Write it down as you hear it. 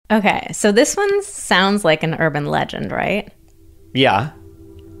Okay, so this one sounds like an urban legend, right? Yeah.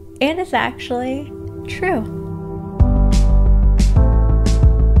 It is actually true.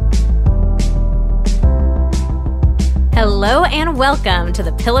 Hello and welcome to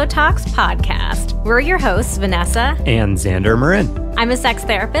the Pillow Talks podcast. We're your hosts, Vanessa And Xander Marin. I'm a sex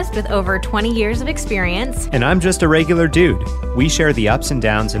therapist with over 20 years of experience. And I'm just a regular dude. We share the ups and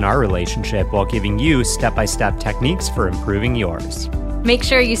downs in our relationship while giving you step-by-step techniques for improving yours. Make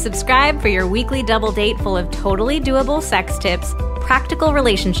sure you subscribe for your weekly double date full of totally doable sex tips, practical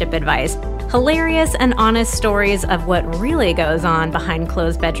relationship advice, hilarious and honest stories of what really goes on behind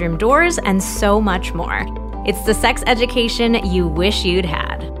closed bedroom doors, and so much more. It's the sex education you wish you'd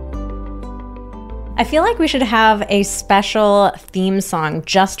had. I feel like we should have a special theme song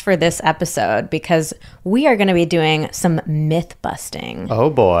just for this episode because we are going to be doing some myth busting. Oh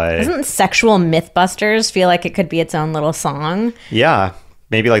boy. Doesn't Sexual Mythbusters feel like it could be its own little song? Yeah.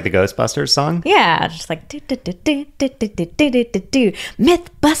 Maybe like the Ghostbusters song? Yeah, just like do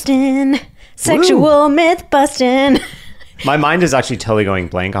myth busting, sexual myth busting. My mind is actually totally going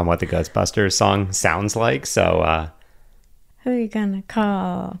blank on what the Ghostbusters song sounds like, so who are you gonna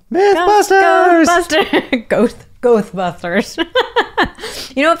call? Mythbusters! Ghostbusters.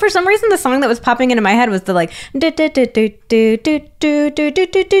 You know what? For some reason, the song that was popping into my head was the like.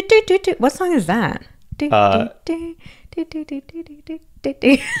 What song is that?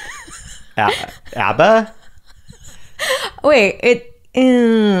 ABBA? Wait,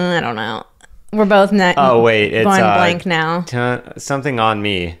 I don't know. We're both not. Oh wait, it's going blank now. Something on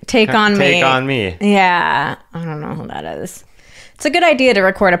me. Take on me. Take on me. Yeah, I don't know who that is. It's a good idea to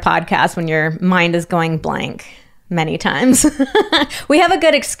record a podcast when your mind is going blank many times. We have a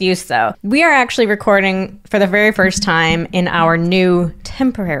good excuse, though. We are actually recording for the very first time in our new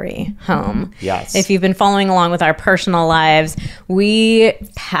temporary home. Yes. If you've been following along with our personal lives, we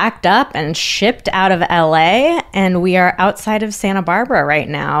packed up and shipped out of LA, and we are outside of Santa Barbara right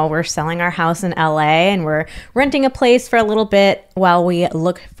now. We're selling our house in LA, and we're renting a place for a little bit while we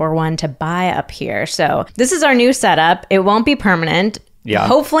look for one to buy up here. So this is our new setup. It won't be permanent. Yeah.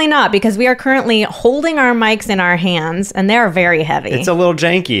 Hopefully not, because we are currently holding our mics in our hands and they're very heavy. It's a little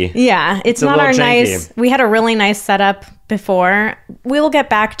janky. Yeah, it's not our janky. nice. We had a really nice setup before. We will get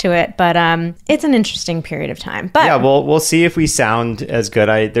back to it, but it's an interesting period of time. But yeah, we'll see if we sound as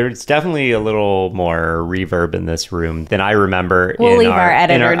good. There's definitely a little more reverb in this room than I remember. We'll leave our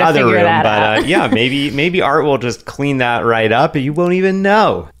editor to figure that out. But yeah, maybe Art will just clean that right up, and you won't even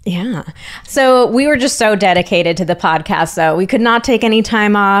know. Yeah. So we were just so dedicated to the podcast, though. We could not take any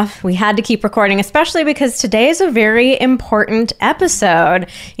time off. We had to keep recording, especially because today is a very important episode.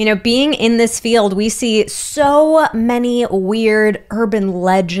 You know, being in this field, we see so many weird urban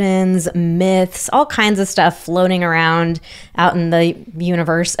legends, myths, all kinds of stuff floating around out in the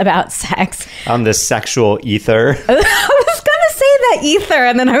universe about sex. On the sexual ether. I was going to say that ether,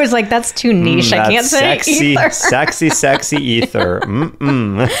 and then I was like, that's too niche. I can't say ether. Sexy ether.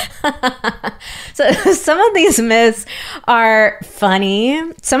 So some of these myths are funny.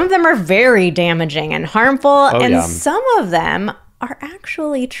 Some of them are very damaging and harmful. Some of them are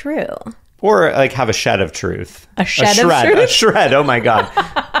actually true. Or like have a shed of truth. A shred of truth? A shred. Oh my God.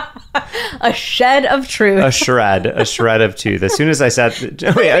 A shed of truth. A shred of tooth. As soon as I said,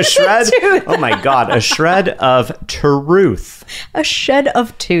 a shred. Oh my God. A shred of truth. A shed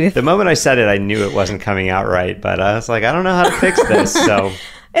of tooth. The moment I said it, I knew it wasn't coming out right, but I was like, I don't know how to fix this. So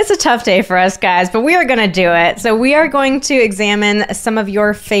it's a tough day for us, guys, but we are going to do it. So we are going to examine some of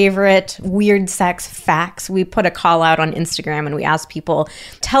your favorite weird sex facts. We put a call out on Instagram and we asked people,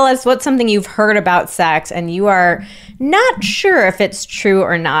 tell us what's something you've heard about sex and you are not sure if it's true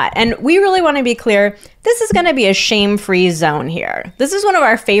or not. And we really want to be clear, this is going to be a shame-free zone here. This is one of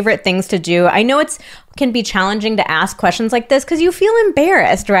our favorite things to do. I know it's can be challenging to ask questions like this because you feel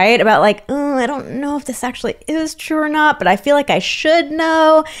embarrassed, right? About like, oh, I don't know if this actually is true or not, but I feel like I should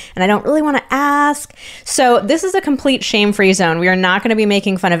know, and I don't really want to ask. So this is a complete shame-free zone. We are not going to be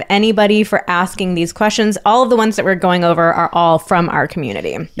making fun of anybody for asking these questions. All of the ones that we're going over are all from our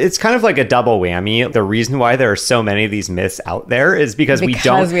community. It's kind of like a double whammy. The reason why there are so many of these myths out there is because we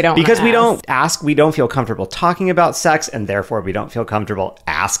don't ask, we don't feel comfortable talking about sex, and therefore we don't feel comfortable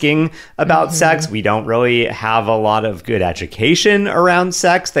asking about sex. We don't really have a lot of good education around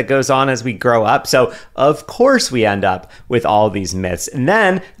sex that goes on as we grow up. So of course we end up with all these myths. And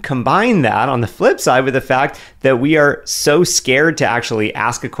then combine that on the flip side with the fact that we are so scared to actually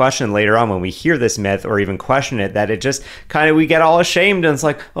ask a question later on when we hear this myth or even question it, that it just kind of, we get all ashamed and it's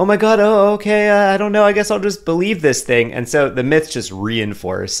like, oh my God, I don't know, I guess I'll just believe this thing. And so the myths just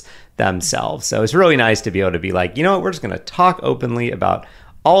reinforce themselves. So it's really nice to be able to be like, you know what, we're just going to talk openly about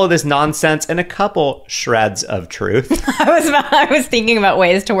all of this nonsense and a couple shreds of truth. I was thinking about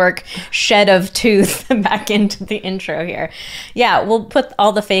ways to work shed of tooth back into the intro here. Yeah, we'll put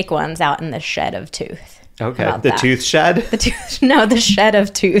all the fake ones out in the shed of tooth. Okay, the tooth shed? The shed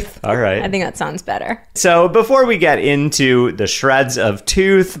of tooth. All right. I think that sounds better. So before we get into the shreds of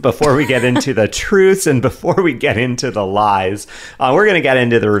tooth, before we get into the truths, and before we get into the lies, we're going to get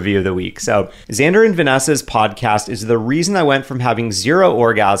into the review of the week. So Xander and Vanessa's podcast is the reason I went from having 0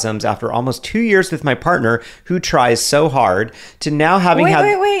 orgasms after almost 2 years with my partner who tries so hard to now having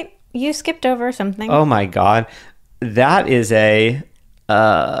Wait. You skipped over something. Oh my God. That is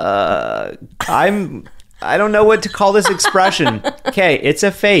I don't know what to call this expression. Okay, it's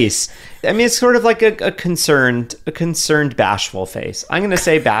a face. I mean, it's sort of like a concerned, bashful face. I'm going to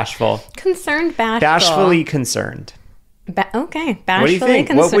say bashful. Concerned, bashful. Bashfully concerned. Okay, bashfully What do you think?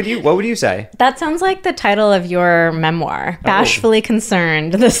 concerned. What would you say? That sounds like the title of your memoir. Bashfully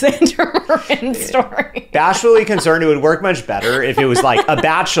Concerned, the Xander Morin story. Bashfully concerned, it would work much better if it was like a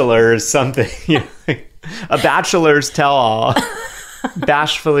bachelor's something. A bachelor's tell-all.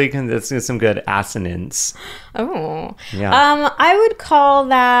 Bashfully, that's some good assonance. Oh. Yeah. I would call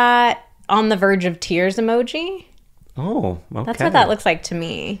that on the verge of tears emoji. Oh, okay. That's what that looks like to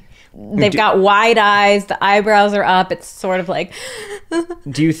me. They've got wide eyes. The eyebrows are up. It's sort of like...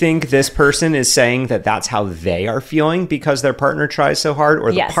 Do you think this person is saying that that's how they are feeling because their partner tries so hard?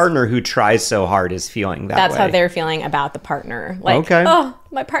 Or the partner who tries so hard is feeling that way? That's how they're feeling about the partner. Like, oh,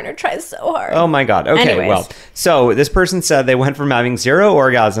 my partner tries so hard. Oh my God. Okay, Anyways. Well, so this person said they went from having 0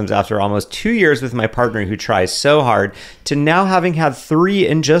 orgasms after almost 2 years with my partner who tries so hard to now having had 3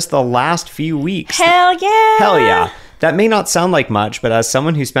 in just the last few weeks. Hell yeah. Hell yeah. That may not sound like much, but as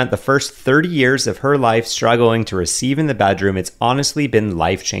someone who spent the first 30 years of her life struggling to receive in the bedroom, it's honestly been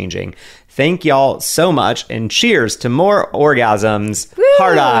life-changing. Thank y'all so much, and cheers to more orgasms. Woo!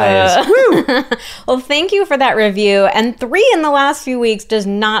 Hard eyes. Woo! Well, thank you for that review. And 3 in the last few weeks does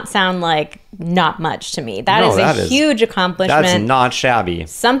not sound like not much to me. That is a huge accomplishment. That's not shabby.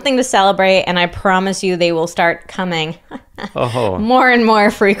 Something to celebrate, and I promise you they will start coming more and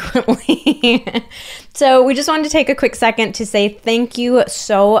more frequently. So we just wanted to take a quick second to say thank you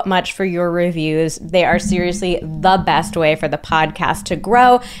so much for your reviews. They are seriously the best way for the podcast to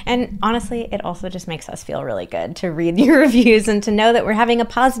grow. And honestly, it also just makes us feel really good to read your reviews and to know that we're having a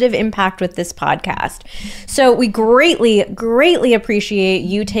positive impact with this podcast. So we greatly, greatly appreciate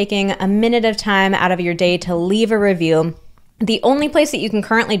you taking a minute of time out of your day to leave a review. The only place that you can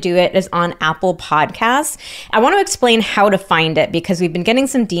currently do it is on Apple Podcasts. I want to explain how to find it because we've been getting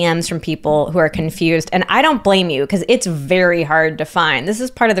some DMs from people who are confused, and I don't blame you because it's very hard to find. This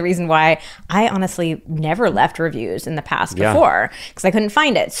is part of the reason why I honestly never left reviews in the past before because I couldn't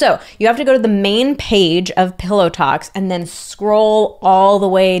find it. So you have to go to the main page of Pillow Talks and then scroll all the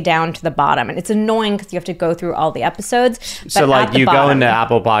way down to the bottom. And it's annoying because you have to go through all the episodes. So like you go into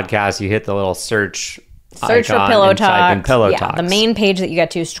Apple Podcasts, you hit the little search for Pillow Talks. Talks. The main page that you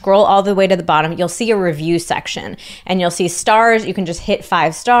get to, scroll all the way to the bottom. You'll see a review section and you'll see stars. You can just hit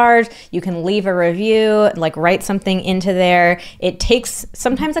 5 stars. You can leave a review, like write something into there. It takes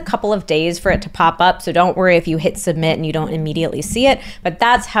sometimes a couple of days for it to pop up. So don't worry if you hit submit and you don't immediately see it, but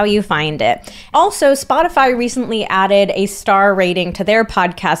that's how you find it. Also, Spotify recently added a star rating to their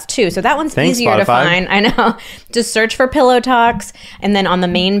podcast too. So that one's easier to find. I know. Just search for Pillow Talks. And then on the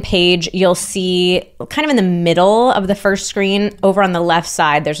main page, you'll see kind of in the middle of the first screen, over on the left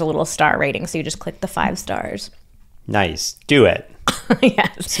side, there's a little star rating. So you just click the 5 stars. Nice. Do it.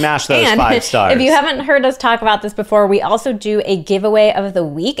 Yes. Smash those 5 stars. If you haven't heard us talk about this before, we also do a giveaway of the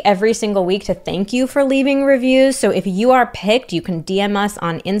week every single week to thank you for leaving reviews. So if you are picked, you can DM us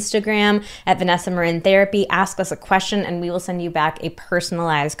on Instagram at Vanessa Marin Therapy, ask us a question, and we will send you back a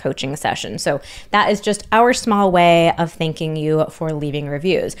personalized coaching session. So that is just our small way of thanking you for leaving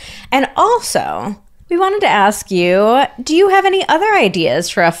reviews. And also, we wanted to ask you, do you have any other ideas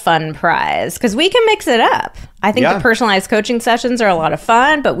for a fun prize? Because we can mix it up. I think the personalized coaching sessions are a lot of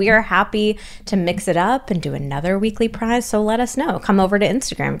fun, but we are happy to mix it up and do another weekly prize. So let us know. Come over to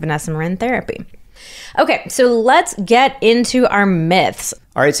Instagram, Vanessa Marin Therapy. Okay, so let's get into our myths.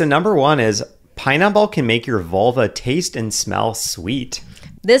 All right, so number 1 is pineapple can make your vulva taste and smell sweet.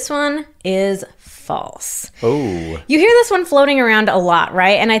 This one is false. Oh. You hear this one floating around a lot,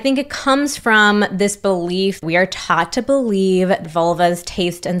 right? And I think it comes from this belief. We are taught to believe that vulvas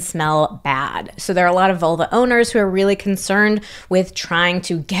taste and smell bad. So there are a lot of vulva owners who are really concerned with trying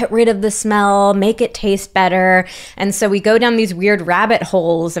to get rid of the smell, make it taste better. And so we go down these weird rabbit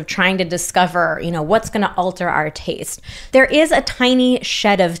holes of trying to discover, what's going to alter our taste. There is a tiny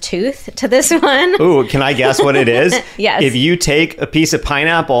shed of tooth to this one. Ooh, can I guess what it is? Yes. If you take a piece of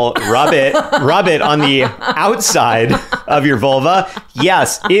pineapple, rub it on the outside of your vulva,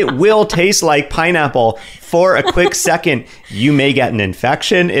 yes, it will taste like pineapple. For a quick second, you may get an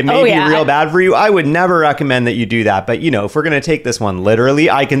infection. It may be real bad for you. I would never recommend that you do that. But, if we're going to take this one literally,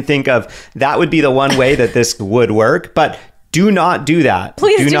 I can think of that would be the one way that this would work. But do not do that.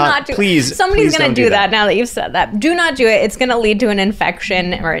 Please do not do Please. Somebody's going to do that now that you've said that. Do not do it. It's going to lead to an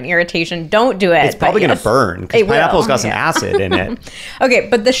infection or an irritation. Don't do it. It's probably going to burn because pineapple's got some acid in it. Okay,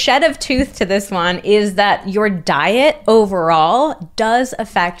 but the shed of tooth to this one is that your diet overall does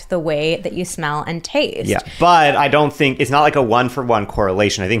affect the way that you smell and taste. Yeah, but I don't think it's not like a one-for-one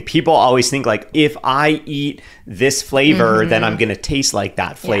correlation. I think people always think like, if I eat this flavor, then I'm going to taste like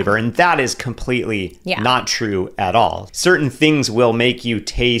that flavor. And that is completely not true at all. Certain things will make you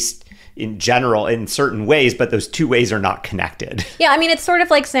taste in general in certain ways, but those two ways are not connected. Yeah, I mean, it's sort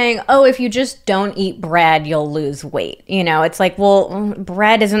of like saying, oh, if you just don't eat bread, you'll lose weight. It's like, well,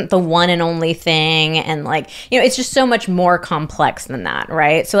 bread isn't the one and only thing. And it's just so much more complex than that,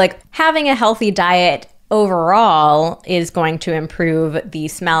 right? So having a healthy diet overall is going to improve the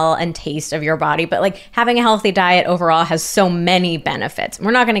smell and taste of your body. But having a healthy diet overall has so many benefits.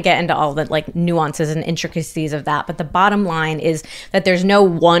 We're not going to get into all the nuances and intricacies of that. But the bottom line is that there's no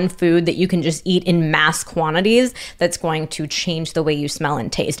one food that you can just eat in mass quantities that's going to change the way you smell and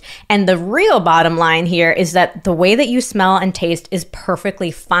taste. And the real bottom line here is that the way that you smell and taste is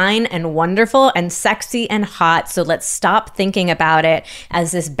perfectly fine and wonderful and sexy and hot. So let's stop thinking about it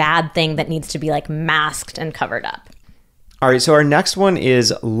as this bad thing that needs to be masked and covered up. All right, so our next one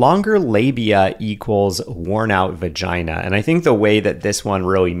is longer labia equals worn out vagina. And I think the way that this one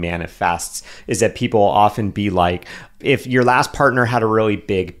really manifests is that people often be like, if your last partner had a really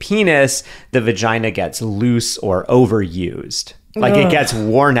big penis, the vagina gets loose or overused. It gets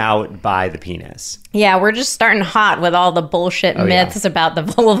worn out by the penis. Yeah, we're just starting hot with all the bullshit myths about the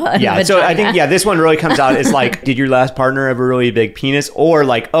vulva and vagina. So I think, this one really comes out as did your last partner have a really big penis? Or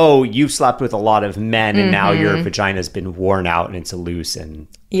oh, you've slept with a lot of men and now your vagina's been worn out and it's loose and...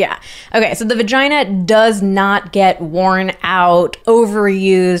 Yeah. Okay, so the vagina does not get worn out,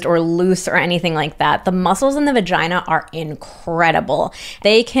 overused, or loose or anything like that. The muscles in the vagina are incredible.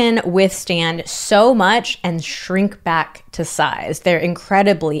 They can withstand so much and shrink back to size. They're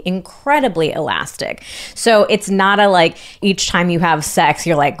incredibly, incredibly elastic. So it's not a each time you have sex,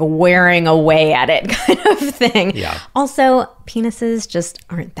 you're wearing away at it kind of thing. Yeah. Also, penises just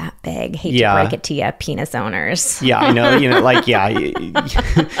aren't that big. Hate to break it to you, penis owners. Yeah, I know.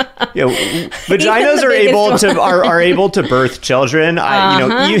 Vaginas are able to birth children.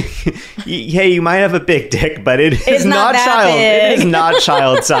 You might have a big dick, but it is not child. Big. It is not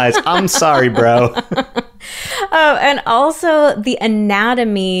child size. I'm sorry, bro. Oh, and also the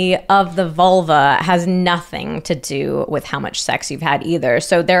anatomy of the vulva has nothing to do with how much sex you've had either.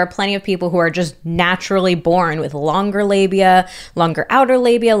 So there are plenty of people who are just naturally born with longer labia, longer outer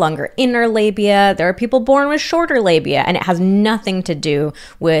labia, longer inner labia. There are people born with shorter labia, and it has nothing to do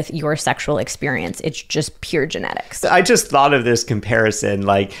with your sexual experience. It's just pure genetics. I just thought of this comparison.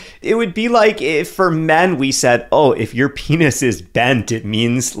 It would be like if for men we said, oh, if your penis is bent, it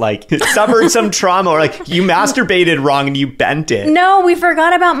means it suffered some trauma, or you masturbated wrong and you bent it. No, we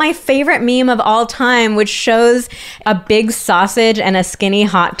forgot about my favorite meme of all time, which shows a big sausage and a skinny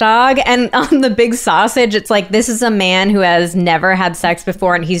hot dog. And on the big sausage, it's this is a man who has never had sex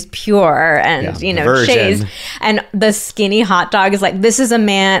before and he's pure and, chaste. And the skinny hot dog is this is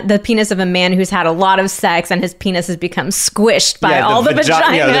the penis of a man who's had a lot of sex and his penis has become squished by all the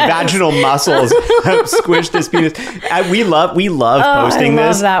vaginas. Yeah, the vaginal muscles have squished his penis. We love posting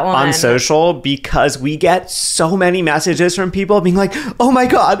this on social because we get so many messages from people being oh my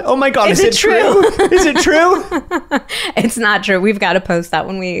god, is it true? Is it true? It's not true. We've got to post that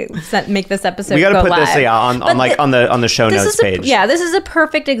when we make this episode. We got to put live. this on the show notes page. This is a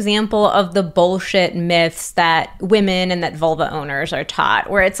perfect example of the bullshit myths that women and that vulva owners are taught,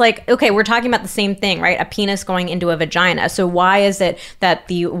 where it's okay, we're talking about the same thing, right? A penis going into a vagina. So why is it that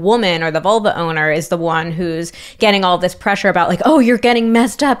the woman or the vulva owner is the one who's getting all this pressure about oh, you're getting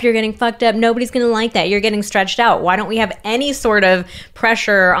messed up, you're getting fucked up, nobody's gonna like that, you're getting stressed stretched out? Why don't we have any sort of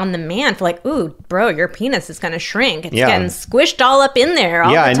pressure on the man for like, ooh, bro, your penis is going to shrink. It's getting squished all up in there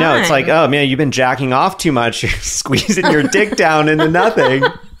all the time. I know. It's like, oh, man, you've been jacking off too much. You're squeezing your dick down into nothing.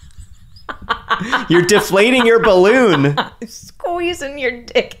 You're deflating your balloon. Squeezing your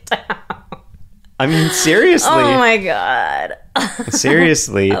dick down. I mean, seriously. Oh, my God.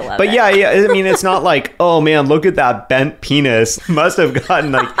 Seriously. But it. yeah, I mean, it's not like, oh, man, look at that bent penis. Must have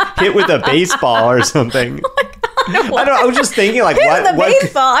gotten, like, hit with a baseball or something. Oh my God, I don't know. I was just thinking, like, what? The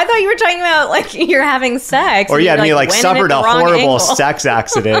baseball? I thought you were talking about, like, you're having sex. Or, yeah, and you, like, suffered a horrible angle. sex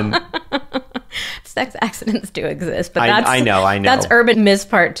accident. Sex accidents do exist, but I know. That's urban myth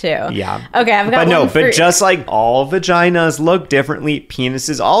part 2. Yeah. Okay, I've got but just like all vaginas look differently,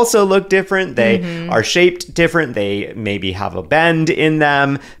 penises also look different. They are shaped different. They maybe have a bend in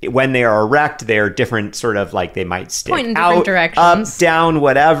them. When they are erect, they're different, sort of like they might stick point in out, different directions. up, down,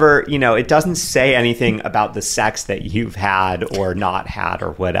 whatever. You know, it doesn't say anything about the sex that you've had or not had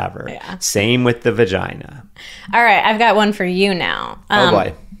or whatever. Yeah. Same with the vagina. All right, I've got one for you now. Oh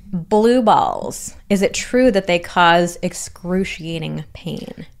boy. Blue balls. Is it true that they cause excruciating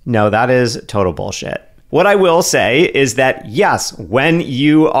pain? No, that is total bullshit. What I will say is that, yes, when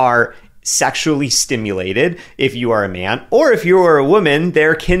you are sexually stimulated, if you are a man or if you are a woman,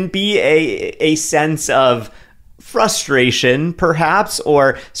 there can be a sense of frustration, perhaps,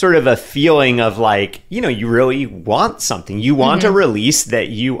 or sort of a feeling of like, you know, you really want something. You want a release that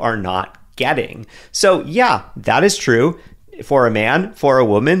you are not getting. So, yeah, that is true. For a man, for a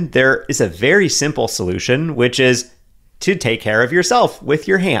woman, there is a very simple solution, which is to take care of yourself with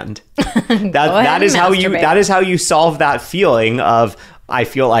your hand. That is how you solve that feeling of I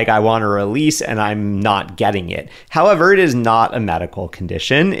feel like I want to release and I'm not getting it. However, it is not a medical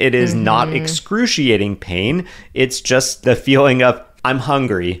condition. It is not excruciating pain. It's just the feeling of I'm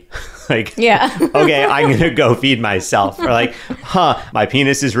hungry. Like, yeah, okay, I'm going to go feed myself. Or like, my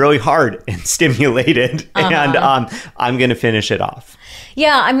penis is really hard and stimulated and I'm going to finish it off.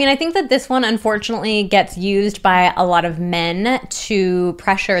 Yeah, I mean, I think that this one, unfortunately, gets used by a lot of men to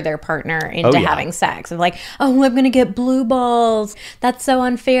pressure their partner into having sex. Of like, oh, I'm going to get blue balls. That's so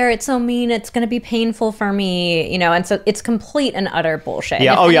unfair. It's so mean. It's going to be painful for me. You know, and so it's complete and utter bullshit.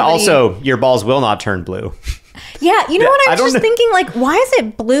 Yeah, also, your balls will not turn blue. Yeah, you know what? I was just thinking, like, why is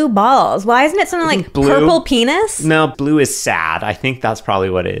it blue balls? Why isn't it something like blue? Purple penis? No, blue is sad. I think that's probably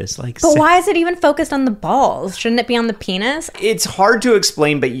what it is. Like, but why is it even focused on the balls? Shouldn't it be on the penis? It's hard to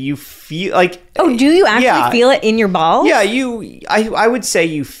explain, but you feel like... Oh, do you actually feel it in your balls? Yeah, I would say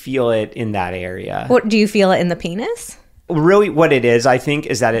you feel it in that area. What, do you feel it in the penis? Really what it is, I think,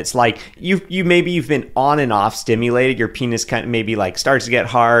 is that it's like you've been on and off stimulated. Your penis kind of maybe like starts to get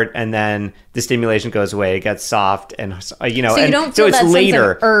hard and then the stimulation goes away. It gets soft and, you know. So you don't feel that sense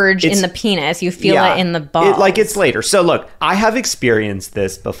of urge in the penis. You feel it in the balls. It's later. So look, I have experienced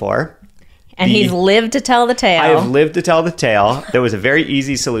this before. And he's lived to tell the tale. I have lived to tell the tale. There was a very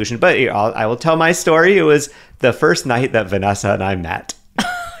easy solution. But I will tell my story. It was the first night that Vanessa and I met.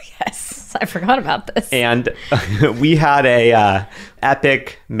 Yes, I forgot about this. And we had a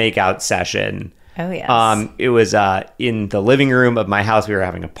epic makeout session. Oh, yes. It was in the living room of my house. We were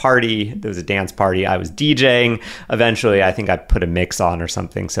having a party. There was a dance party. I was DJing. Eventually, I think I put a mix on or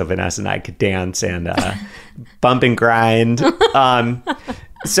something so Vanessa and I could dance and bump and grind.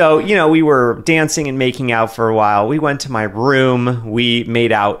 So, you know, we were dancing and making out for a while. We went to my room. We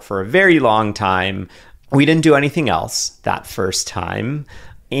made out for a very long time. We didn't do anything else that first time.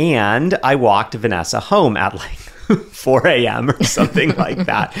 And I walked Vanessa home at like 4 a.m. or something like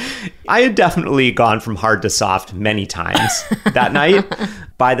that. I had definitely gone from hard to soft many times that night.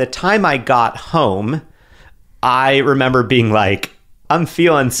 By the time I got home, I remember being like, I'm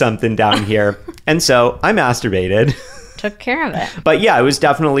feeling something down here. And so I masturbated. Took care of it. But yeah, it was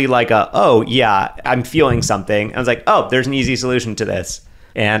definitely like I'm feeling something. I was like, oh, there's an easy solution to this.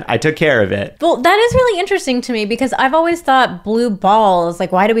 And I took care of it. Well, that is really interesting to me because I've always thought blue balls,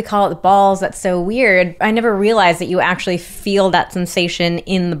 like, why do we call it the balls? That's so weird. I never realized that you actually feel that sensation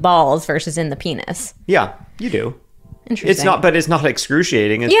in the balls versus in the penis. Yeah, you do. Interesting. It's not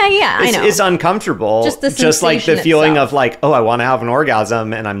excruciating. I know. It's uncomfortable. Just like the feeling itself. Of like, oh, I want to have an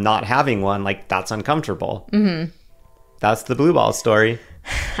orgasm and I'm not having one. Like, that's uncomfortable. Mm-hmm. That's the blue ball story.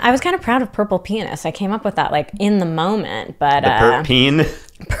 I was kind of proud of purple penis. I came up with that like in the moment, but... The perpeen?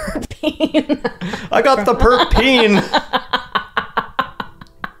 Perpeen. I got the perpeen.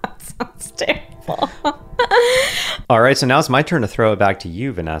 That sounds terrible. All right, so now it's my turn to throw it back to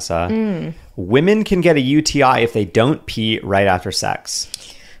you, Vanessa. Women can get a UTI if they don't pee right after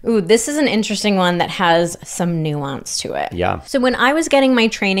sex. Ooh, this is an interesting one that has some nuance to it. Yeah. So when I was getting my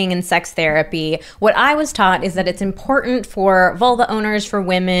training in sex therapy, what I was taught is that it's important for vulva owners, for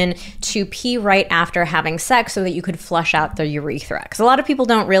women, to pee right after having sex so that you could flush out their urethra. Because a lot of people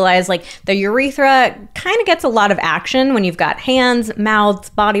don't realize, like, the urethra kind of gets a lot of action when you've got hands, mouths,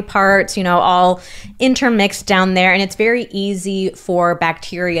 body parts, you know, all intermixed down there. And it's very easy for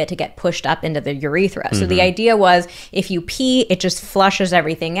bacteria to get pushed up into the urethra. So the idea was, if you pee, it just flushes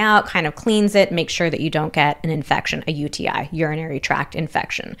everything out, kind of cleans it, make sure that you don't get an infection, a UTI, urinary tract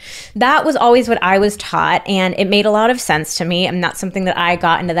infection. That was always what I was taught, and it made a lot of sense to me, and that's something that I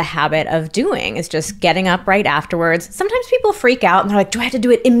got into the habit of doing, is just getting up right afterwards. Sometimes people freak out and they're like, do I have to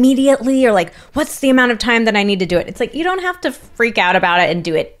do it immediately? Or like, what's the amount of time that I need to do it? It's like, you don't have to freak out about it and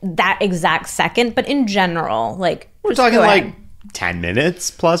do it that exact second, but in general, like, we're talking like 10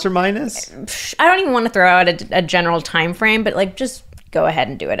 minutes plus or minus. I don't even want to throw out a general time frame, but like, just go ahead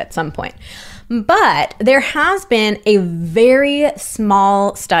and do it at some point. But there has been a very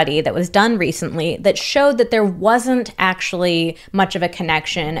small study that was done recently that showed that there wasn't actually much of a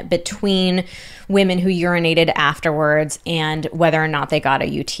connection between women who urinated afterwards and whether or not they got a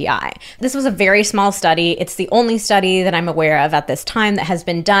UTI. This was a very small study. It's the only study that I'm aware of at this time that has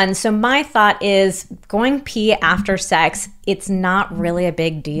been done. So my thought is, going pee after sex, it's not really a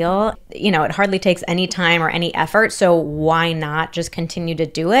big deal. You know, it hardly takes any time or any effort. So why not just continue to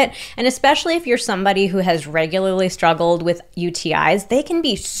do it? And especially if you're somebody who has regularly struggled with UTIs, they can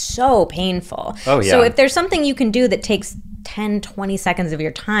be so painful. Oh, yeah. So if there's something you can do that takes 10, 20 seconds of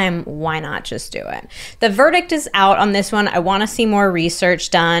your time, why not just do it? The verdict is out on this one. I want to see more research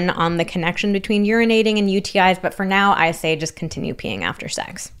done on the connection between urinating and UTIs, but for now, I say just continue peeing after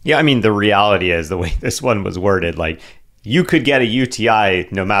sex. Yeah, I mean, the reality is, the way this one was worded, like, you could get a UTI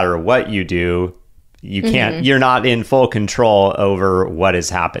no matter what you do. You can't, you're not in full control over what is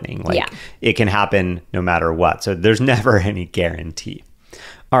happening. Like, it can happen no matter what. So there's never any guarantee.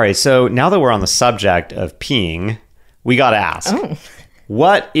 All right, so now that we're on the subject of peeing, we got to ask,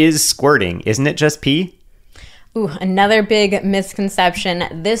 what is squirting? Isn't it just pee? Ooh, another big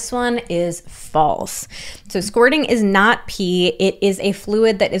misconception. This one is false. So squirting is not pee. It is a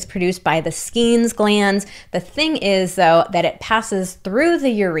fluid that is produced by the Skene's glands. The thing is, though, that it passes through the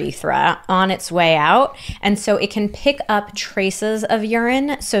urethra on its way out, and so it can pick up traces of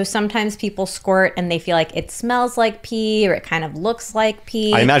urine. So sometimes people squirt and they feel like it smells like pee, or it kind of looks like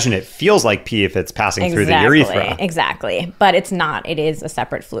pee. I imagine it feels like pee if it's passing through the urethra. Exactly. But it's not. It is a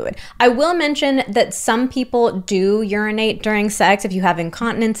separate fluid. I will mention that some people do urinate during sex if you have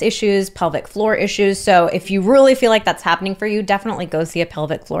incontinence issues, pelvic floor issues. So if you really feel like that's happening for you, definitely go see a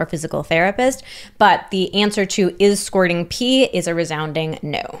pelvic floor physical therapist. But the answer to is squirting pee is a resounding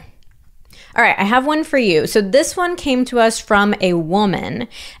no. All right, I have one for you. So this one came to us from a woman,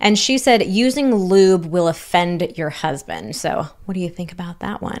 and she said using lube will offend your husband. So what do you think about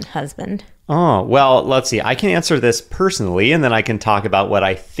that one, husband? Oh, well, let's see. I can answer this personally, and then I can talk about what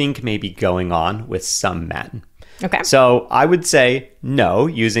I think may be going on with some men. Okay. So I would say no,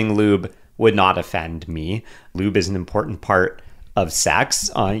 using lube would not offend me. Lube is an important part of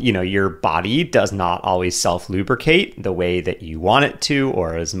sex. Your body does not always self-lubricate the way that you want it to,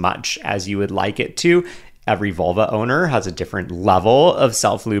 or as much as you would like it to. Every vulva owner has a different level of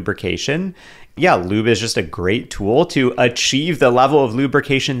self-lubrication. Yeah, lube is just a great tool to achieve the level of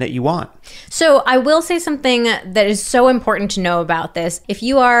lubrication that you want. So I will say something that is so important to know about this. If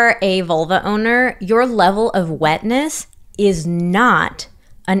you are a vulva owner, your level of wetness is not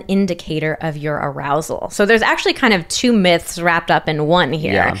an indicator of your arousal. So there's actually kind of two myths wrapped up in one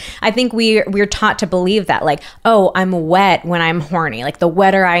here. Yeah. I think we're taught to believe that, like, oh, I'm wet when I'm horny. Like, the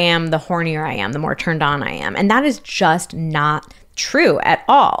wetter I am, the hornier I am, the more turned on I am. And that is just not true at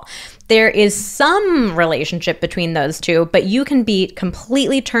all. There is some relationship between those two, but you can be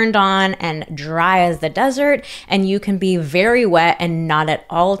completely turned on and dry as the desert, and you can be very wet and not at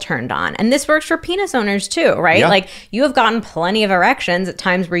all turned on. And this works for penis owners too, right? Yeah. Like, you have gotten plenty of erections at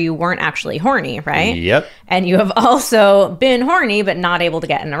times where you weren't actually horny, right? Yep. And you have also been horny but not able to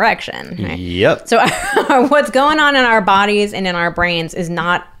get an erection, right? Yep. So what's going on in our bodies and in our brains is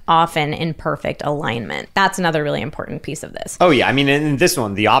not often in perfect alignment. That's another really important piece of this. Oh, yeah. I mean, in this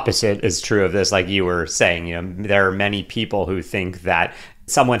one, the opposite is true of this. Like you were saying, there are many people who think that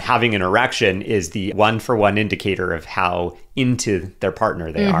someone having an erection is the one-for-one indicator of how into their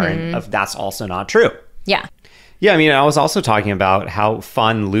partner they are. And that's also not true. Yeah. Yeah, I mean, I was also talking about how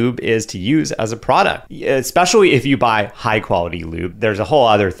fun lube is to use as a product, especially if you buy high quality lube. There's a whole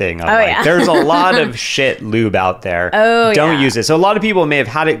other thing. There's a lot of shit lube out there. Don't use it. So a lot of people may have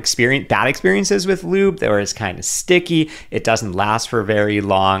had bad experiences with lube that was kind of sticky. It doesn't last for very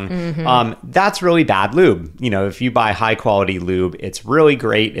long. That's really bad lube. You know, if you buy high quality lube, it's really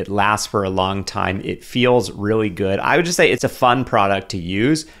great. It lasts for a long time. It feels really good. I would just say it's a fun product to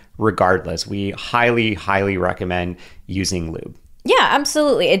use. Regardless, we highly, highly recommend using lube. Yeah,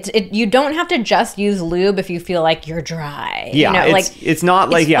 absolutely. You don't have to just use lube if you feel like you're dry. Yeah, you know, it's not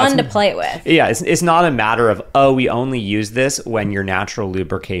like, it's fun to play with. Yeah, it's not a matter of, we only use this when your natural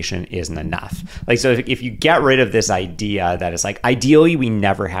lubrication isn't enough. Like, so if you get rid of this idea that it's like, ideally, we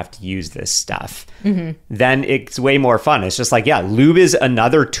never have to use this stuff, then it's way more fun. It's just like, lube is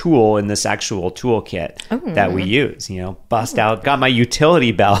another tool in the sexual toolkit that we use. You know, got my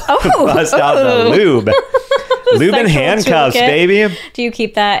utility belt, bust out the lube. Lube and handcuffs, baby. Do you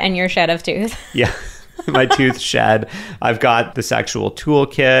keep that in your shed of tooth? Yeah, my tooth shed. I've got the sexual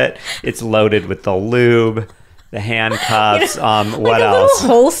toolkit. It's loaded with the lube, the handcuffs. What else?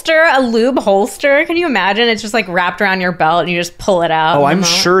 A lube holster. Can you imagine? It's just like wrapped around your belt and you just pull it out. Oh, I'm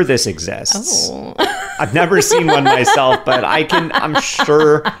sure this exists. I've never seen one myself, but I'm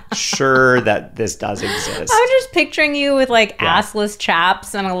sure that this does exist. I'm just picturing you with like assless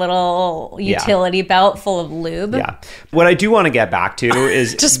chaps and a little utility belt full of lube. Yeah. What I do want to get back to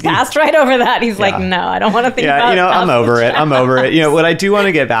is just passed right over that. He's like, no, I don't want to think about it. You know, I'm over it. You know, what I do want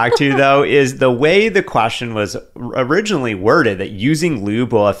to get back to though is the way the question was originally worded, that using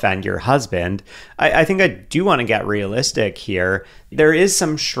lube will offend your husband. I think I do want to get realistic here. There is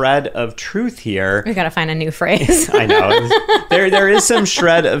some shred of truth here. We got to find a new phrase. I know. There is some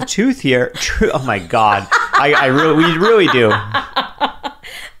shred of truth here. Oh my God. We really do.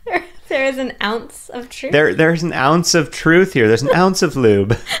 There is an ounce of truth. There's an ounce of truth here. There's an ounce of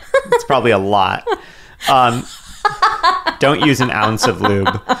lube. It's probably a lot. Don't use an ounce of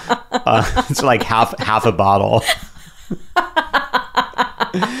lube. It's like half a bottle.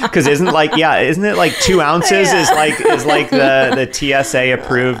 Because isn't it like 2 ounces is like the TSA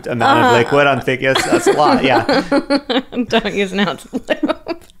approved amount of liquid? I'm thinking that's a lot. Yeah. Don't use an ounce of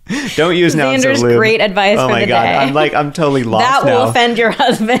lube. Don't use an ounce of lube. Xander's great advice for the day. Oh my God, I'm totally lost now. That will offend your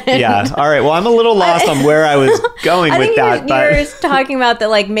husband. Yeah. All right. Well, I'm a little lost on where I was going with that. You're talking about that,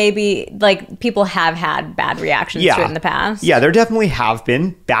 like maybe like people have had bad reactions to it in the past. Yeah, there definitely have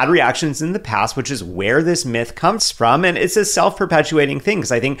been bad reactions in the past, which is where this myth comes from, and it's a self-perpetuating thing.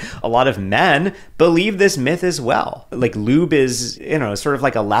 Because I think a lot of men believe this myth as well. Like lube is, sort of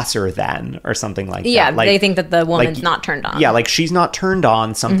like a lesser than or something like that. Yeah, like, they think that the woman's not turned on. Yeah, like she's not turned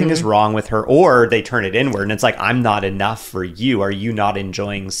on. Something is wrong with her, or they turn it inward and it's like, I'm not enough for you. Are you not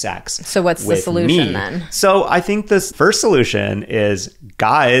enjoying sex? So what's the solution then? So I think this first solution is,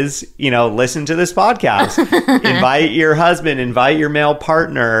 guys, listen to this podcast. Invite your husband, invite your male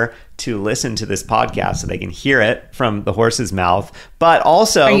partner to listen to this podcast so they can hear it from the horse's mouth. But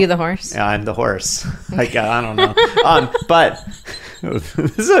also, are you the horse? Yeah, I'm the horse. Like, I don't know. But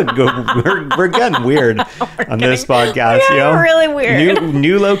this is we're getting weird on this podcast. Really weird.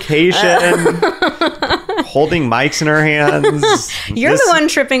 New location. Holding mics in our hands. You're the one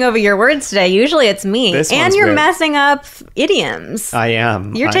tripping over your words today. Usually it's me. And you're messing up idioms. I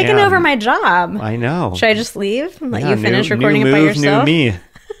am. You're taking over my job. I know. Should I just leave and let you finish recording it by yourself? New me.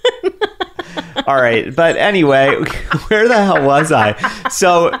 All right. But anyway, where the hell was I?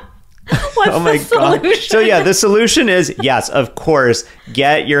 So... What's the solution? So the solution is, yes, of course,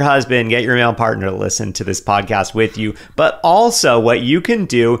 get your husband, get your male partner to listen to this podcast with you. But also what you can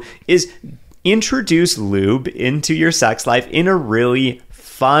do is introduce lube into your sex life in a really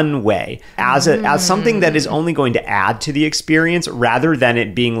fun way, as something that is only going to add to the experience, rather than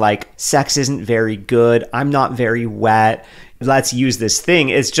it being like, sex isn't very good, I'm not very wet, let's use this thing.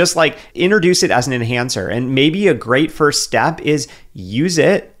 It's just like, introduce it as an enhancer. And maybe a great first step is use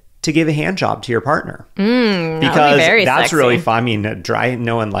it to give a hand job to your partner. Because that's sexy. Really fun. I mean,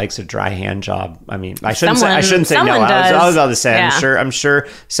 no one likes a dry hand job. I mean, I shouldn't say no. I was about to say, I'm sure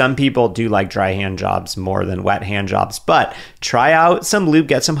some people do like dry hand jobs more than wet hand jobs, but try out some lube,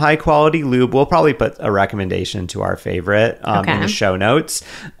 get some high quality lube. We'll probably put a recommendation to our favorite in the show notes.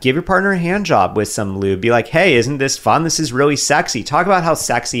 Give your partner a hand job with some lube. Be like, hey, isn't this fun? This is really sexy. Talk about how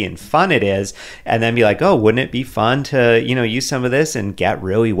sexy and fun it is. And then be like, oh, wouldn't it be fun to, use some of this and get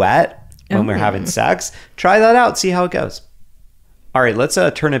really wet when we're having sex? Try that out. See how it goes. All right, let's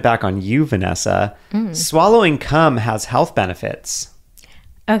turn it back on you, Vanessa. Swallowing cum has health benefits.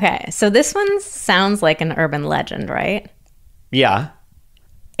 Okay, so this one sounds like an urban legend, right? Yeah.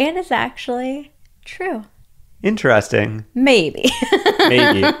 It is actually true. Interesting. Maybe.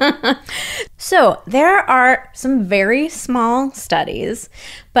 Maybe. So there are some very small studies,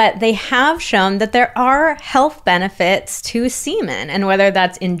 but they have shown that there are health benefits to semen, and whether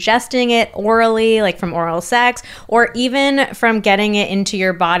that's ingesting it orally, like from oral sex, or even from getting it into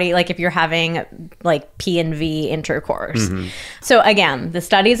your body, like if you're having like P and V intercourse. So again, the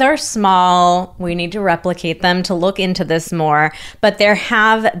studies are small. We need to replicate them to look into this more, but there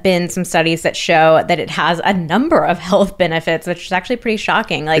have been some studies that show that it has a number of health benefits, which is actually pretty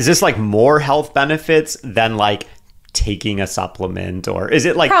shocking. Like, is this like more health benefits than like taking a supplement, or is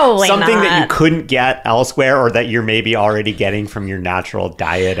it like Probably something not. that you couldn't get elsewhere, or that you're maybe already getting from your natural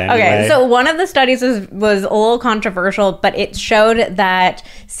diet anyway? Okay, so one of the studies was a little controversial, but it showed that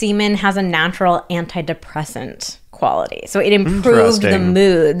semen has a natural antidepressant quality. So it improved the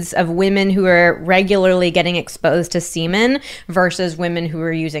moods of women who are regularly getting exposed to semen versus women who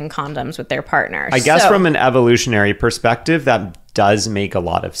are using condoms with their partners. I guess from an evolutionary perspective, that does make a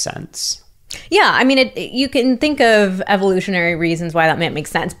lot of sense. Yeah, I mean, you can think of evolutionary reasons why that might make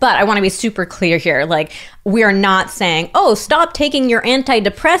sense, but I want to be super clear here. Like, we are not saying, oh, stop taking your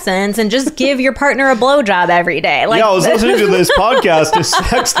antidepressants and just give your partner a blowjob every day. Like, yeah, I was listening to this podcast. A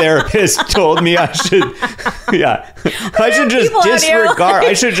sex therapist told me I should just disregard.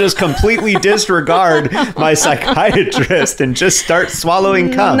 I should just completely disregard my psychiatrist and just start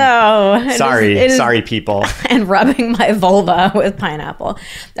swallowing cum. No, sorry, people. And rubbing my vulva with pineapple.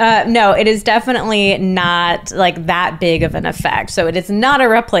 No, it is definitely not like that big of an effect. So it is not a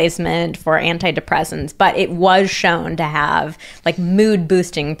replacement for antidepressants, but it was shown to have like mood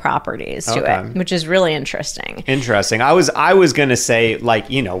boosting properties to it, which is really interesting. Interesting. I was going to say, like,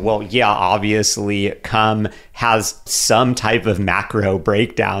 well, yeah, obviously cum has some type of macro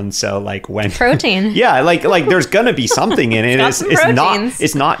breakdown. So like when protein. Yeah, like there's going to be something in it.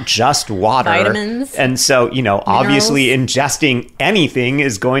 It's not just water. Vitamins. And so, obviously ingesting anything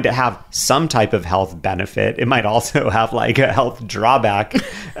is going to have some type of health benefit. It might also have like a health drawback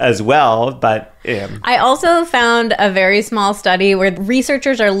as well, but I also found a very small study where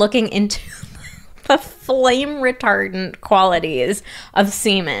researchers are looking into the flame retardant qualities of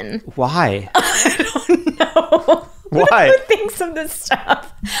semen. Why? I don't know. Why? Who thinks of this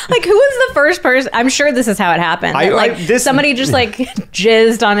stuff? Like, who was the first person? I'm sure this is how it happened. Somebody just like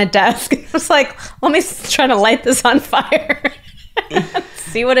jizzed on a desk. It was like, let me try to light this on fire.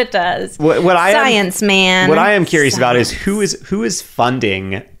 See what it does. Science, man. What I am curious about is who is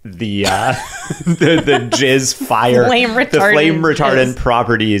funding the jizz fire, the flame retardant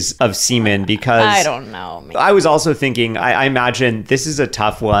properties of semen, because I don't know. Maybe. I was also thinking, I imagine this is a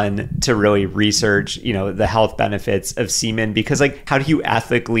tough one to really research, the health benefits of semen, because like, how do you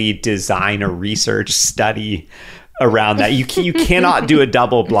ethically design a research study around that? You cannot do a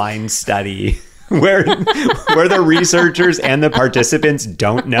double-blind study where the researchers and the participants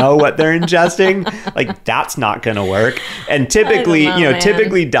don't know what they're ingesting. Like, that's not going to work. And typically,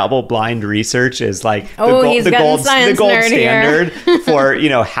 typically double-blind research is like the gold standard for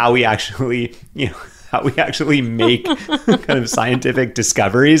how we actually make kind of scientific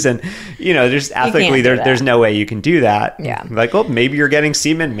discoveries. And just ethically there's no way you can do that. Yeah, like, oh, maybe you're getting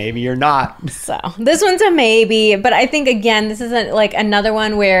semen, maybe you're not. So this one's a maybe, but I think again this is like another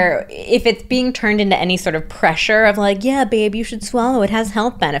one where if it's being turned into any sort of pressure of like, yeah babe, you should swallow, it has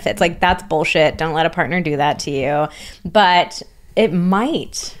health benefits, like that's bullshit. Don't let a partner do that to you. But it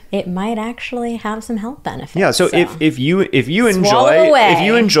might actually have some health benefits. Yeah, so if you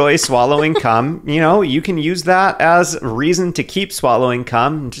enjoy swallowing cum, you can use that as a reason to keep swallowing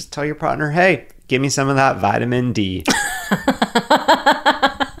cum, and just tell your partner, hey, give me some of that vitamin D.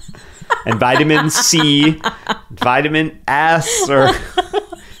 And vitamin C, vitamin S, or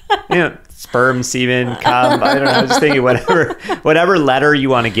sperm, semen, cum. I don't know. Just thinking whatever letter you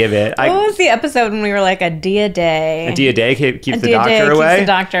want to give it. What was the episode when we were like a D a day? A D a day keeps the doctor away. Keeps the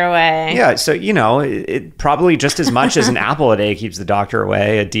doctor away. Yeah. So it probably just as much as an apple a day keeps the doctor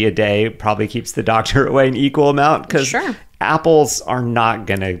away, a D a day probably keeps the doctor away an equal amount, because apples are not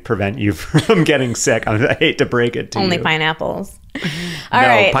going to prevent you from getting sick. I hate to break it to you. Only pineapples. All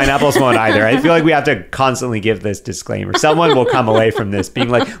right. Pineapples won't either. I feel like we have to constantly give this disclaimer. Someone will come away from this being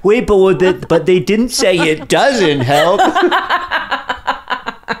like, wait, but they didn't say it doesn't help.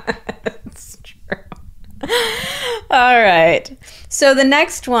 It's true. All right. So the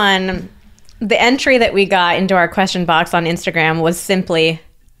next one, the entry that we got into our question box on Instagram was simply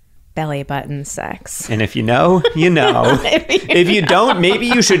belly button sex. And if you know, you know. If you don't, maybe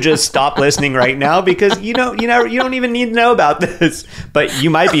you should just stop listening right now, because you don't even need to know about this, but you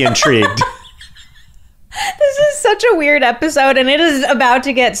might be intrigued. This is such a weird episode, and it is about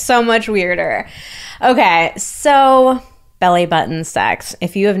to get so much weirder. Okay, so belly button sex.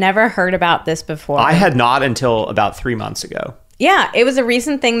 If you have never heard about this before. I had not until about 3 months ago. Yeah, it was a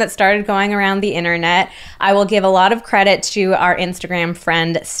recent thing that started going around the internet. I will give a lot of credit to our Instagram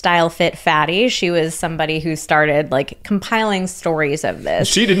friend, Style Fit Fatty. She was somebody who started like compiling stories of this.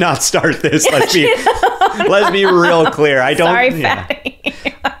 She did not start this. Let's be real clear. I don't. Sorry, Fatty.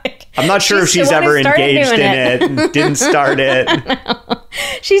 I'm not sure if she's ever engaged in it and didn't start it. No.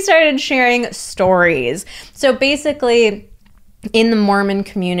 She started sharing stories. So basically, in the Mormon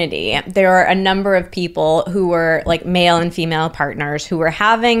community, there are a number of people who were like male and female partners who were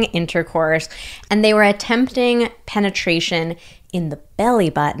having intercourse, and they were attempting penetration in the belly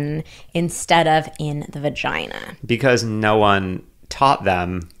button instead of in the vagina. Because no one taught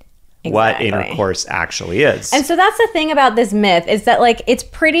them what intercourse actually is. And so that's the thing about this myth, is that like it's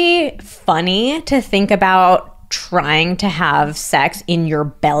pretty funny to think about trying to have sex in your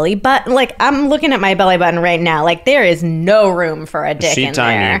belly button. Like, I'm looking at my belly button right now. Like, there is no room for a dick in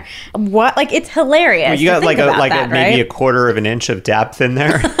there. What? Like, it's hilarious. Well, you got maybe a quarter of an inch of depth in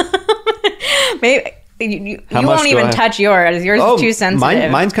there. Maybe. You won't even touch yours. Yours is too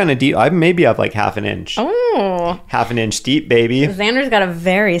sensitive. Mine's kind of deep. I maybe have like half an inch. Oh. Half an inch deep, baby. Xander's got a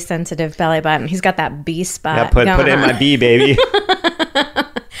very sensitive belly button. He's got that B spot. Yeah, put it in my B, baby.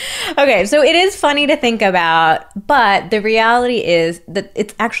 Okay, so it is funny to think about, but the reality is that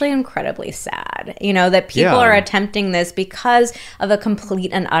it's actually incredibly sad, you know, that people are attempting this because of a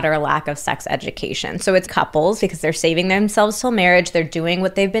complete and utter lack of sex education. So it's couples because they're saving themselves till marriage. They're doing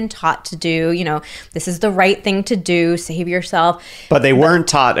what they've been taught to do. You know, this is the right thing to do. Save yourself. But they weren't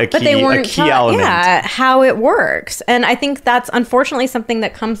taught a key element. Yeah, how it works. And I think that's unfortunately something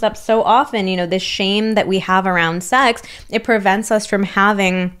that comes up so often. You know, this shame that we have around sex, it prevents us from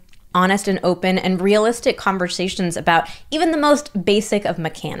having honest and open and realistic conversations about even the most basic of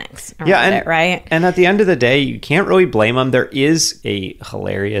mechanics around it, right? And at the end of the day, you can't really blame them. There is a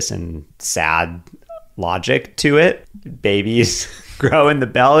hilarious and sad logic to it. Babies grow in the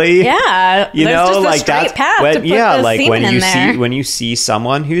belly. Yeah, you know, just like that's path when, when you see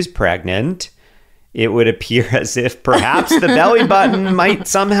someone who's pregnant, it would appear as if perhaps the belly button might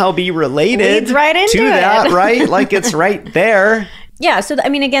somehow be related to that, right? Like it's right there. Yeah, so I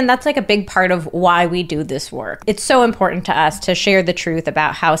mean, again, that's like a big part of why we do this work. It's so important to us to share the truth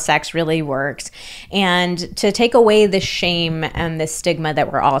about how sex really works and to take away the shame and the stigma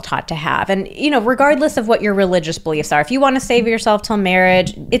that we're all taught to have. And, you know, regardless of what your religious beliefs are, if you want to save yourself till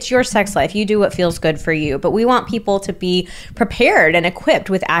marriage, it's your sex life. You do what feels good for you. But we want people to be prepared and equipped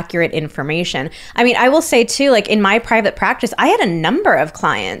with accurate information. I mean, I will say too, like in my private practice, I had a number of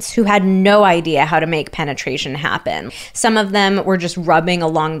clients who had no idea how to make penetration happen. Some of them were just rubbing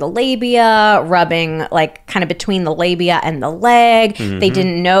along the labia, rubbing like kind of between the labia and the leg. Mm-hmm. They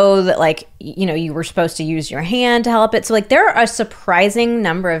didn't know that like, you know, you were supposed to use your hand to help it. So like there are a surprising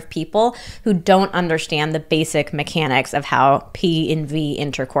number of people who don't understand the basic mechanics of how P and V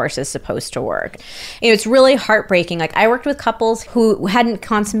intercourse is supposed to work. You know, it's really heartbreaking. Like I worked with couples who hadn't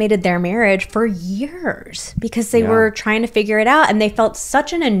consummated their marriage for years because they were trying to figure it out, and they felt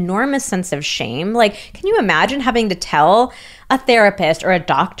such an enormous sense of shame. Like, can you imagine having to tell a therapist or a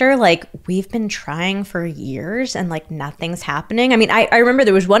doctor, like, we've been trying for years and like nothing's happening? I mean, I remember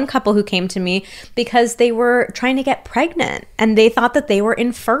there was one couple who came to me because they were trying to get pregnant and they thought that they were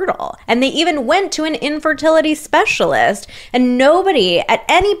infertile. And they even went to an infertility specialist, and nobody at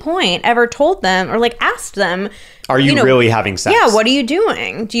any point ever told them or like asked them, are you really having sex? Yeah, what are you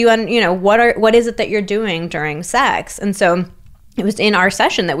doing? Do you, what is it that you're doing during sex? And so it was in our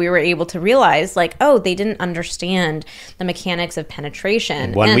session that we were able to realize, like, oh, they didn't understand the mechanics of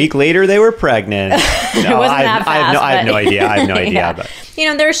penetration. One week later, they were pregnant. No, it wasn't that fast. I have no idea. I have no idea. Yeah. But. You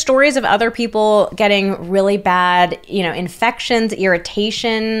know, there are stories of other people getting really bad, you know, infections,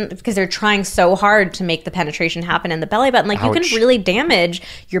 irritation, because they're trying so hard to make the penetration happen in the belly button. Like, ouch. You can really damage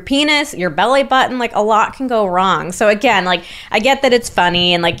your penis, your belly button. Like, a lot can go wrong. So again, like, I get that it's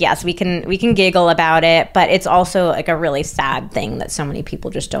funny, and like, yes, we can giggle about it, but it's also like a really sad thing that so many people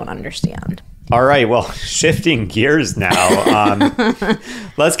just don't understand. All right, well, shifting gears now,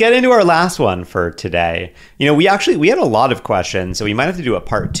 let's get into our last one for today. You know, we had a lot of questions, so we might have to do a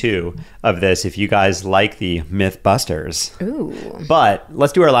part 2 of this if you guys like the Mythbusters. Ooh. But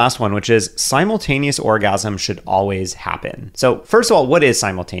let's do our last one, which is simultaneous orgasm should always happen. So first of all, what is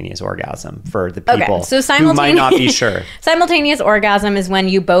simultaneous orgasm for the people who might not be sure? Simultaneous orgasm is when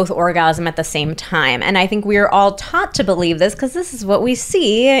you both orgasm at the same time. And I think we are all taught to believe this because this is what we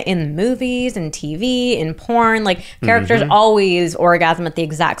see in movies and in TV, in porn. Like characters always orgasm at the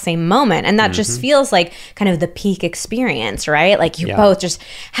exact same moment. And that just feels like kind of the peak experience, right? Like you both just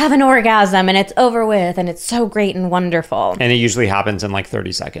have an orgasm and it's over with and it's so great and wonderful. And it usually happens in like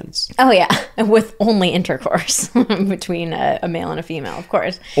 30 seconds. Oh, yeah. With only intercourse between a male and a female, of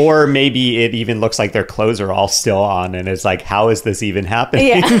course. Or maybe it even looks like their clothes are all still on and it's like, how is this even happening?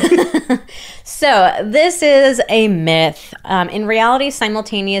 Yeah. So this is a myth. In reality,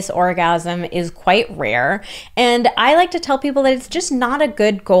 simultaneous orgasm is quite rare. And I like to tell people that it's just not a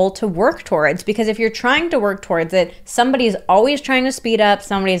good goal to work towards, because if you're trying to work towards it, somebody's always trying to speed up,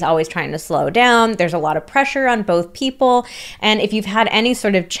 somebody's always trying to slow down. There's a lot of pressure on both people. And if you've had any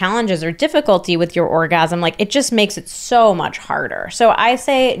sort of challenges or difficulty with your orgasm, like it just makes it so much harder. So I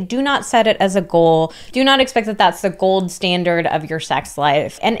say, do not set it as a goal. Do not expect that that's the gold standard of your sex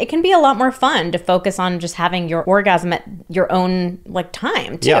life. And it can be a lot more fun to focus on just having your orgasm at your own like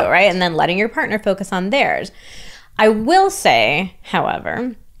time too, right? And then letting your partner focus on theirs. I will say,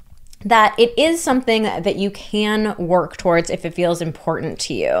 however, that it is something that you can work towards if it feels important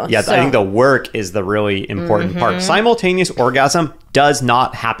to you. Yeah, so, I think the work is the really important part. Simultaneous orgasm does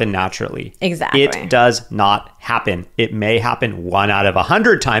not happen naturally. Exactly. It does not happen. It may happen 1 out of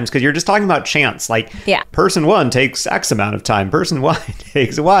 100 times because you're just talking about chance. Like person 1 takes X amount of time. Person Y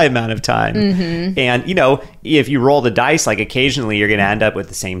takes Y amount of time. And, you know, if you roll the dice, like occasionally you're going to end up with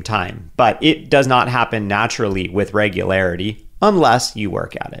the same time. But it does not happen naturally with regularity unless you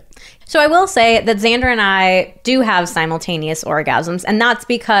work at it. So I will say that Xander and I do have simultaneous orgasms, and that's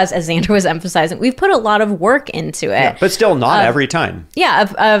because, as Xander was emphasizing, we've put a lot of work into it. Yeah, but still not every time.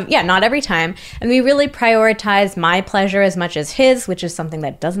 Not every time. And we really prioritize my pleasure as much as his, which is something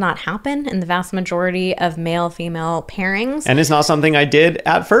that does not happen in the vast majority of male-female pairings. And it's not something I did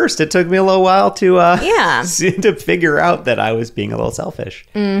at first. It took me a little while to to figure out that I was being a little selfish.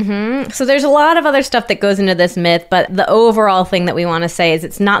 So there's a lot of other stuff that goes into this myth, but the overall thing that we want to say is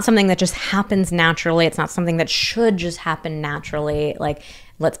it's not something that just happens naturally. It's not something that should just happen naturally. Like,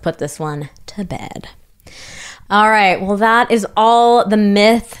 let's put this one to bed. All right. Well, that is all the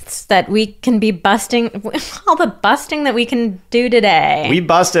myths that we can be busting, all the busting that we can do today. We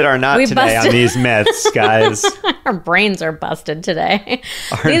busted our nut today on these myths, guys. Our brains are busted today.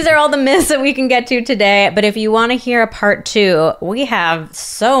 These are all the myths that we can get to today. But if you want to hear a part 2, we have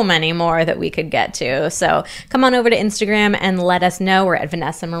so many more that we could get to. So come on over to Instagram and let us know. We're at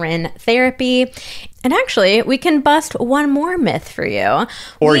Vanessa Marin Therapy. And actually, we can bust one more myth for you.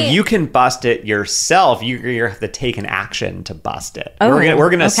 Or you can bust it yourself. You have to take an action to bust it. Oh, we're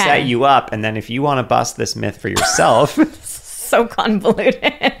gonna set you up, and then if you want to bust this myth for yourself... So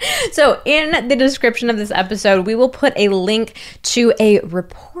convoluted. So in the description of this episode, we will put a link to a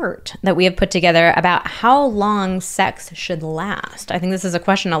report that we have put together about how long sex should last. I think this is a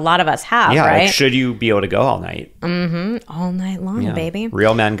question a lot of us have, right? Like, should you be able to go all night? All night long, baby.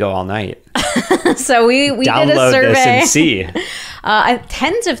 Real men go all night. So we did a survey. Download this and see.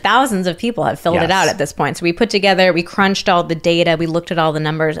 Tens of thousands of people have filled it out at this point. So we we crunched all the data, we looked at all the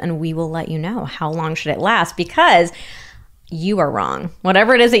numbers, and we will let you know how long should it last, because you are wrong.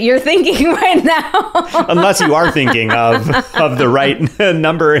 Whatever it is that you're thinking right now. Unless you are thinking of the right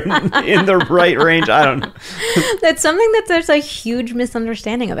number in the right range. I don't know. That's something that there's a huge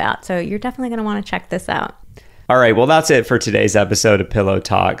misunderstanding about. So you're definitely going to want to check this out. All right. Well, that's it for today's episode of Pillow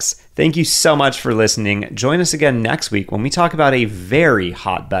Talks. Thank you so much for listening. Join us again next week when we talk about a very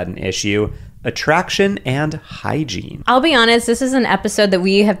hot button issue: attraction and hygiene. I'll be honest, this is an episode that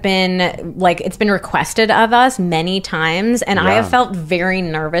we have been, it's been requested of us many times, and I have felt very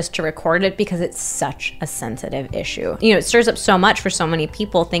nervous to record it because it's such a sensitive issue. You know, it stirs up so much for so many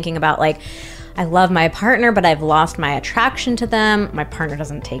people, thinking about I love my partner, but I've lost my attraction to them. My partner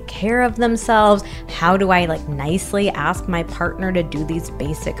doesn't take care of themselves. How do I nicely ask my partner to do these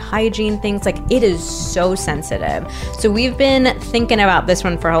basic hygiene things? It is so sensitive. So we've been thinking about this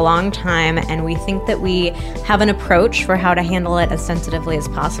one for a long time, and we think that we have an approach for how to handle it as sensitively as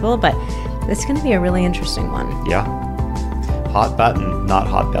possible, but this is going to be a really interesting one. Yeah. Hot button, not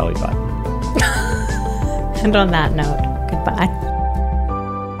hot belly button. And on that note, goodbye.